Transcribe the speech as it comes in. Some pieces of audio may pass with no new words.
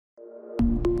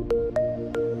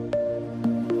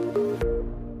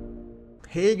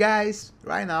Hey guys,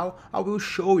 right now I will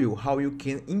show you how you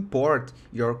can import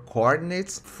your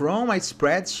coordinates from a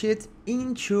spreadsheet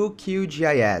into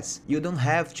QGIS. You don't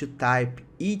have to type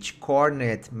each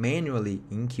coordinate manually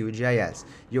in QGIS.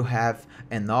 You have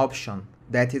an option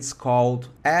that is called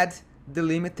Add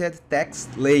Delimited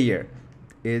Text Layer.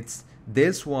 It's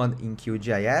this one in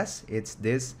QGIS. It's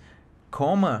this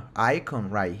comma icon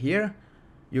right here.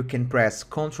 You can press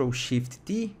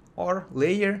Ctrl-Shift-T or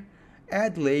layer,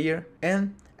 add layer,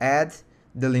 and add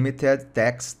delimited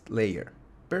text layer.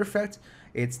 Perfect.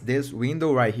 It's this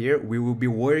window right here. We will be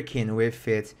working with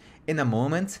it in a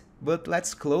moment, but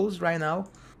let's close right now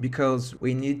because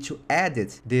we need to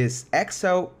edit this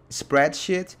Excel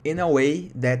spreadsheet in a way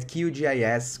that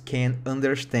QGIS can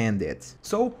understand it.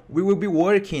 So we will be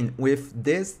working with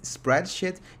this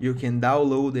spreadsheet. You can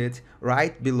download it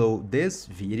right below this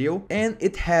video, and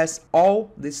it has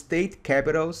all the state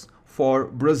capitals for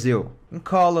Brazil. In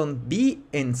column B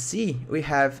and C, we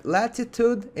have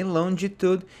latitude and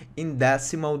longitude in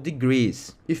decimal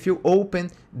degrees. If you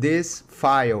open this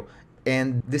file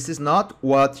and this is not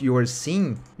what you are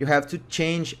seeing, you have to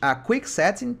change a quick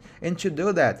setting, and to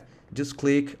do that, just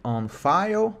click on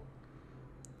File,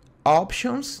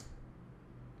 Options,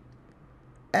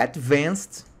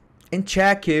 Advanced, and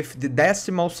check if the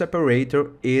decimal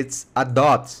separator is a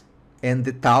dot and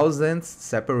the thousandths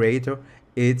separator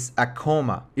it's a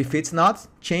comma. If it's not,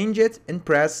 change it and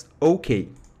press OK.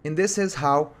 And this is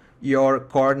how your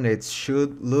coordinates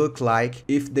should look like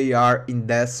if they are in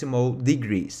decimal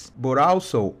degrees. But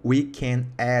also we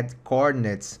can add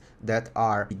coordinates that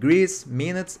are degrees,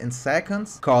 minutes, and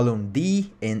seconds, column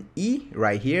D and E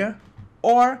right here,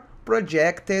 or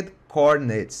projected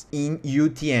coordinates in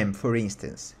UTM, for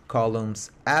instance, columns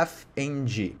F and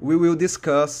G. We will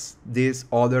discuss these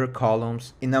other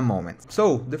columns in a moment.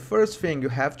 So the first thing you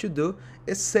have to do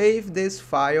is save this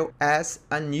file as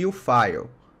a new file.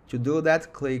 To do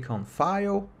that, click on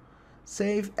File,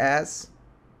 Save As.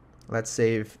 Let's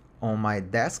save on my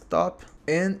desktop,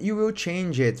 and you will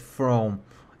change it from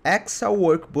Excel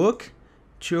Workbook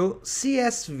to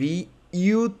CSV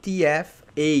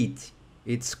UTF-8.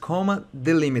 It's comma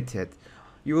delimited.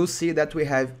 You will see that we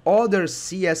have other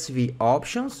CSV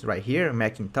options right here,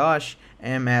 Macintosh,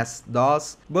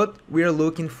 MS-DOS, but we are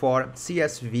looking for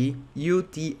CSV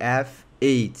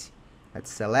UTF-8.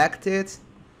 Let's select it,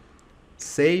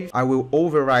 save. I will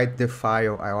overwrite the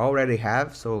file I already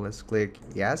have, so let's click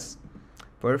yes.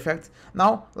 Perfect.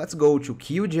 Now let's go to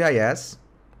QGIS.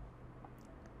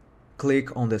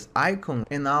 Click on this icon,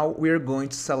 and now we're going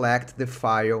to select the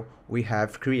file we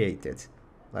have created.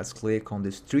 Let's click on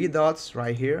these three dots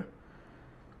right here.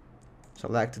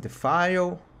 Select the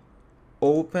file,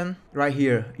 open. Right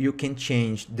here, you can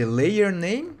change the layer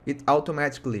name. It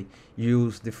automatically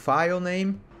uses the file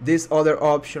name. This other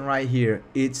option right here,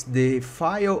 it's the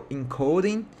file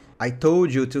encoding. I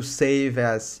told you to save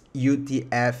as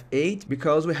UTF-8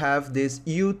 because we have this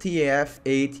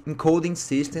UTF-8 encoding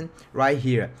system right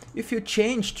here. If you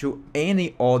change to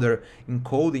any other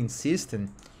encoding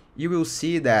system, you will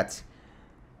see that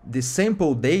the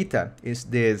sample data is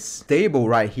this table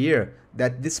right here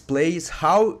that displays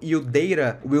how your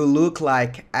data will look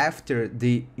like after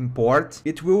the import.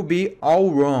 It will be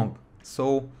all wrong.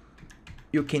 So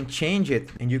you can change it,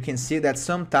 and you can see that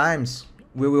sometimes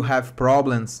we will have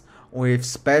problems with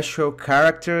special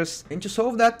characters, and to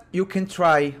solve that you can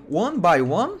try one by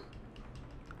one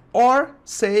or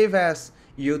save as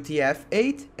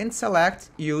UTF-8 and select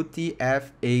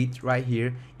UTF-8 right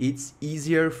here. It's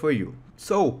easier for you.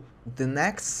 So the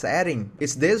next setting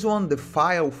is this one, the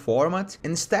file format.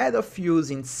 Instead of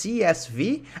using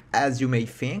CSV, as you may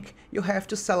think, you have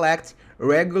to select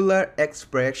regular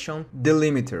expression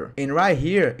delimiter, and right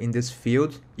here in this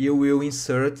field you will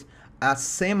insert a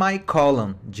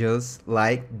semicolon, just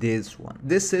like this one.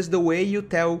 This is the way you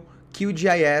tell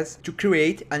QGIS to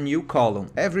create a new column.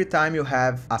 Every time you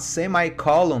have a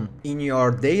semicolon in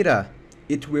your data,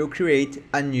 it will create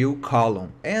a new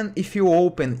column. And if you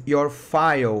open your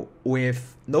file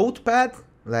with Notepad,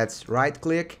 let's right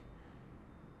click,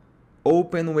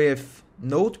 open with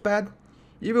Notepad,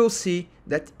 you will see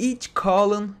that each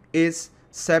column is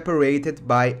separated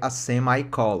by a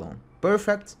semicolon.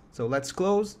 Perfect. So let's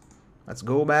close. Let's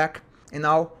go back, and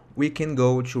now we can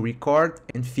go to record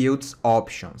and fields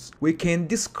options. We can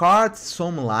discard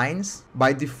some lines.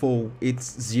 By default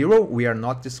it's 0. We are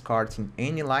not discarding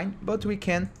any line, but we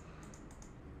can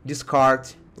discard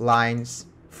lines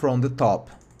from the top.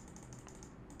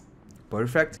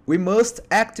 Perfect. We must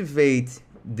activate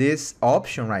this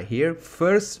option right here.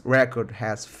 First record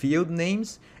has field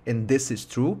names, and this is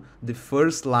true. The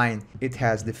first line, it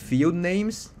has the field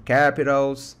names,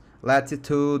 capitals,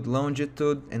 latitude,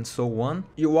 longitude, and so on.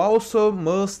 You also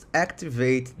must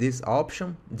activate this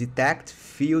option, detect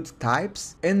field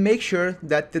types, and make sure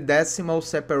that the decimal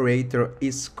separator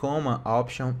is comma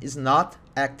option is not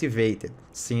activated,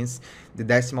 since the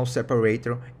decimal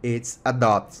separator is a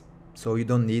dot, so you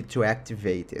don't need to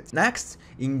activate it. Next,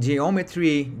 in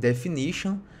geometry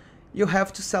definition, you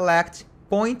have to select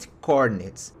point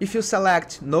coordinates. If you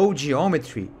select no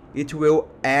geometry, it will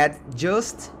add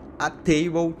just a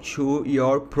table to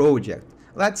your project.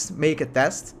 Let's make a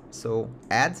test. So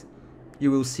add,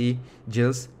 you will see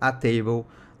just a table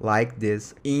like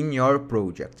this in your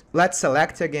project. Let's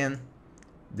select again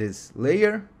this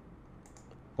layer,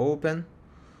 open,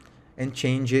 and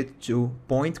change it to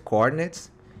point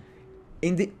coordinates.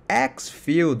 In the X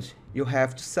field, you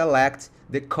have to select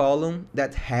the column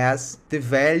that has the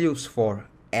values for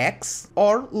X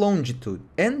or longitude.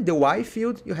 And the Y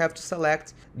field, you have to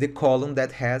select the column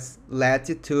that has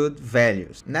latitude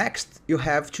values. Next, you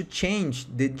have to change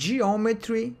the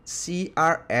geometry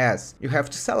CRS. You have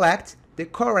to select the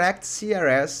correct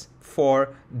CRS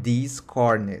for these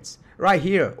coordinates. Right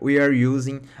here, we are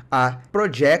using a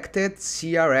projected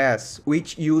CRS,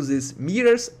 which uses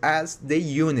meters as the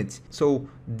unit. So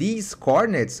these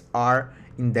coordinates are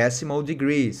in decimal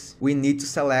degrees. We need to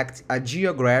select a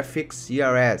geographic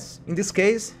CRS. In this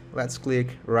case, let's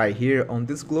click right here on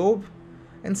this globe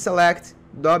and select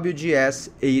WGS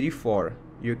 84.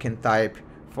 You can type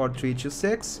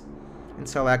 4326 and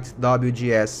select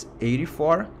WGS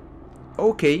 84.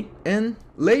 OK. And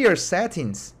layer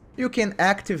settings, you can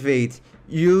activate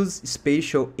use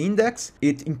spatial index.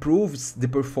 It improves the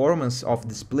performance of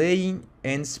displaying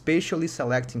and spatially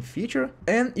selecting feature.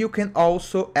 And you can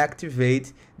also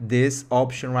activate this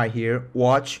option right here,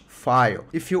 watch file.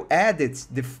 If you edit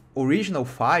the original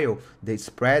file, the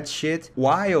spreadsheet,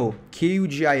 while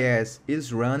QGIS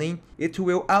is running, it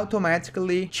will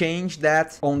automatically change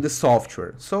that on the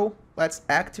software. So let's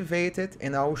activate it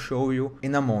and I'll show you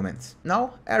in a moment.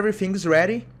 Now everything's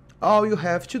ready. All you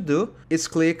have to do is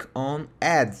click on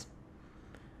add.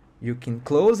 You can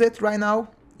close it right now.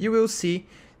 You will see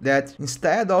that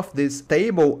instead of this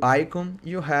table icon,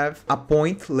 you have a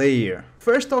point layer.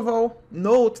 First of all,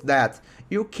 note that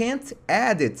you can't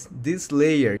edit this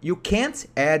layer. You can't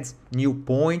add new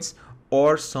points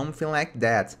or something like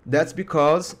that. That's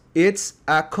because it's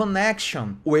a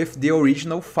connection with the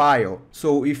original file.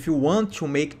 So if you want to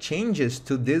make changes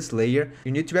to this layer,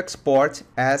 you need to export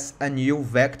as a new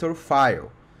vector file.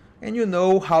 And you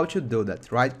know how to do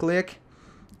that. Right click,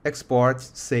 export,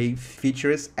 save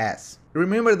features as.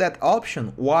 Remember that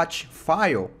option, watch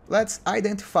file. Let's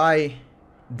identify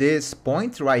this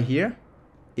point right here.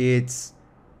 It's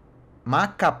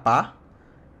Macapá.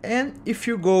 And if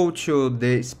you go to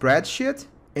the spreadsheet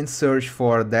and search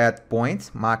for that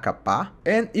point, Macapá,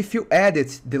 and if you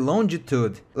edit the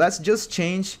longitude, let's just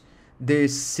change the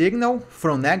signal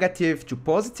from negative to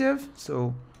positive.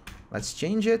 So let's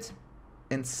change it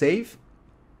and save.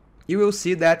 You will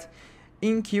see that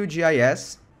in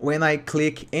QGIS, when I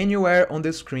click anywhere on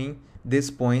the screen, this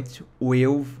point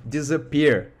will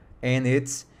disappear and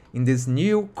it's in this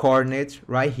new coordinate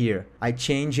right here. I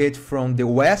change it from the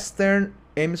western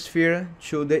hemisphere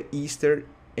to the eastern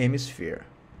hemisphere.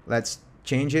 Let's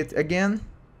change it again,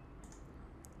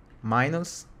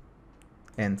 minus,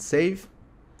 and save.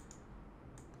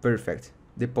 Perfect.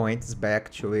 The point is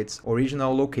back to its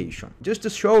original location. Just to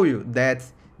show you that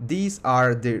these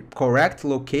are the correct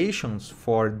locations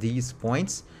for these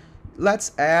points,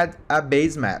 let's add a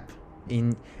basemap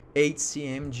in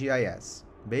HCM GIS.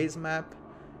 Basemap,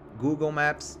 Google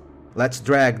Maps. Let's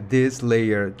drag this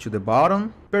layer to the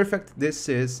bottom. Perfect, this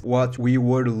is what we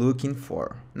were looking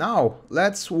for. Now,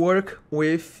 let's work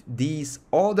with these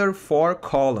other 4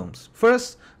 columns.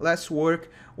 First, let's work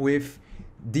with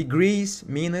degrees,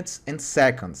 minutes, and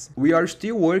seconds. We are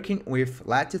still working with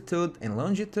latitude and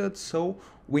longitude, so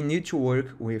we need to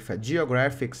work with a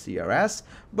geographic CRS,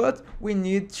 but we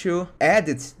need to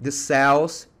edit the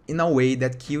cells in a way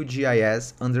that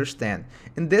QGIS understand.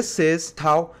 And this is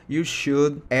how you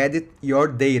should edit your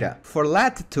data. For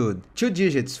latitude, 2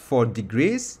 digits for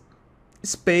degrees,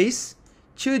 space,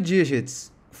 2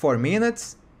 digits for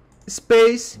minutes,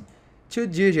 space, 2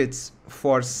 digits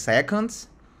for seconds,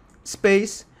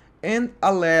 space, and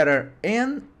a letter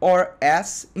N or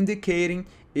S indicating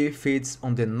if it's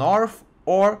on the north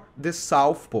or the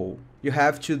south pole. You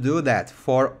have to do that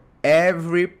for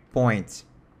every point.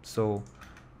 So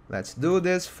let's do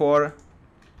this for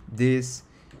this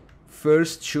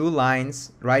first two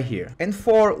lines right here. And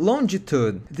for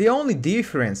longitude, the only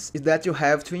difference is that you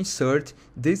have to insert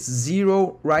this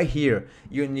 0 right here.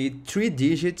 You need 3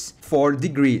 digits for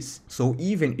degrees. So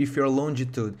even if your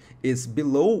longitude is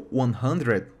below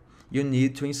 100, you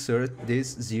need to insert this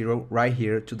 0 right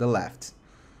here to the left.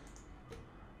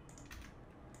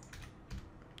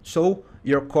 So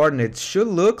your coordinates should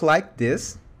look like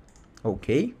this.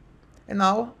 Okay. And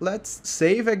now let's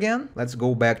save again. Let's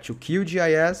go back to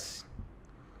QGIS.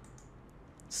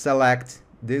 Select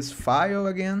this file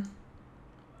again.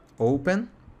 Open.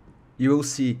 You will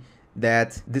see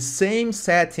that the same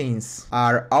settings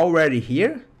are already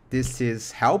here. This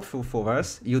is helpful for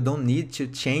us. You don't need to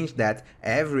change that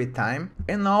every time.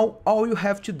 And now all you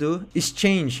have to do is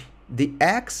change the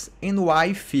X and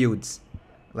Y fields.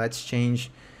 Let's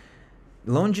change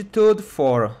longitude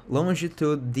for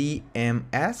longitude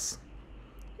DMS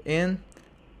and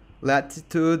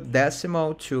latitude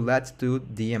decimal to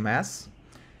latitude DMS.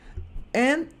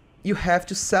 And you have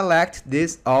to select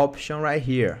this option right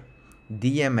here,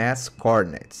 DMS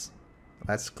coordinates.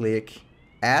 Let's click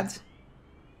add.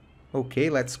 Okay,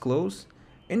 let's close.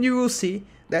 And you will see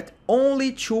that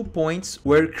only 2 points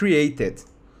were created.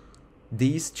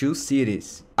 These 2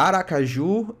 cities,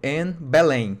 Aracaju and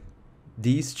Belém.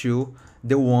 These 2,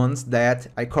 the ones that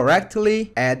I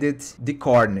correctly added the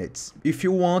coordinates. If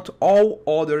you want all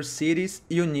other cities,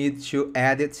 you need to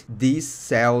edit these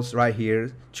cells right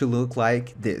here to look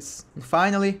like this. And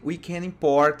finally, we can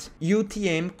import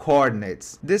UTM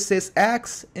coordinates. This is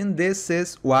X and this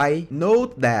is Y.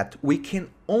 Note that we can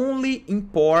only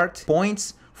import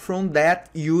points from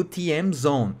that UTM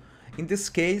zone. In this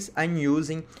case, I'm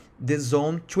using the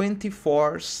zone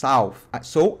 24 south.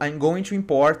 So I'm going to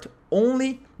import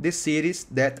only the cities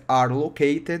that are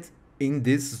located in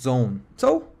this zone.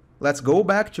 So let's go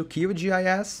back to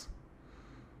QGIS.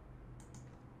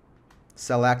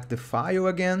 Select the file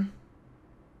again.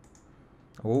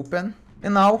 Open.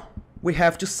 And now we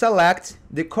have to select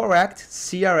the correct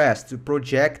CRS, the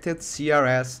projected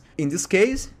CRS. In this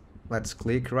case, let's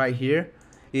click right here.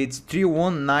 It's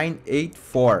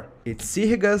 31984. It's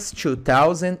Sirgas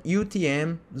 2000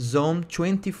 UTM Zone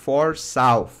 24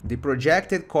 South, the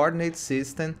projected coordinate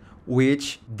system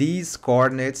which these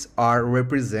coordinates are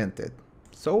represented.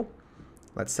 So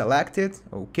let's select it.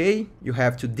 Okay, you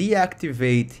have to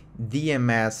deactivate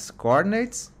DMS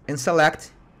coordinates and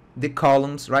select the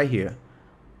columns right here.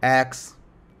 X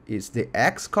is the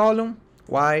X column,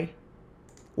 Y,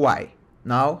 Y.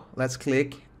 Now let's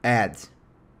click add.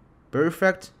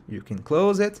 Perfect, you can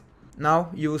close it.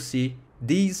 Now you will see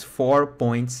these 4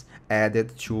 points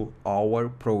added to our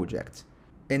project.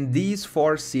 And these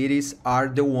 4 cities are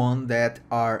the ones that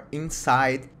are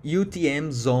inside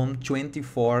UTM Zone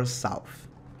 24 South.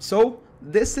 So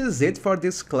this is it for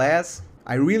this class.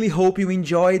 I really hope you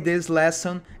enjoyed this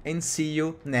lesson and see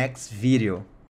you next video.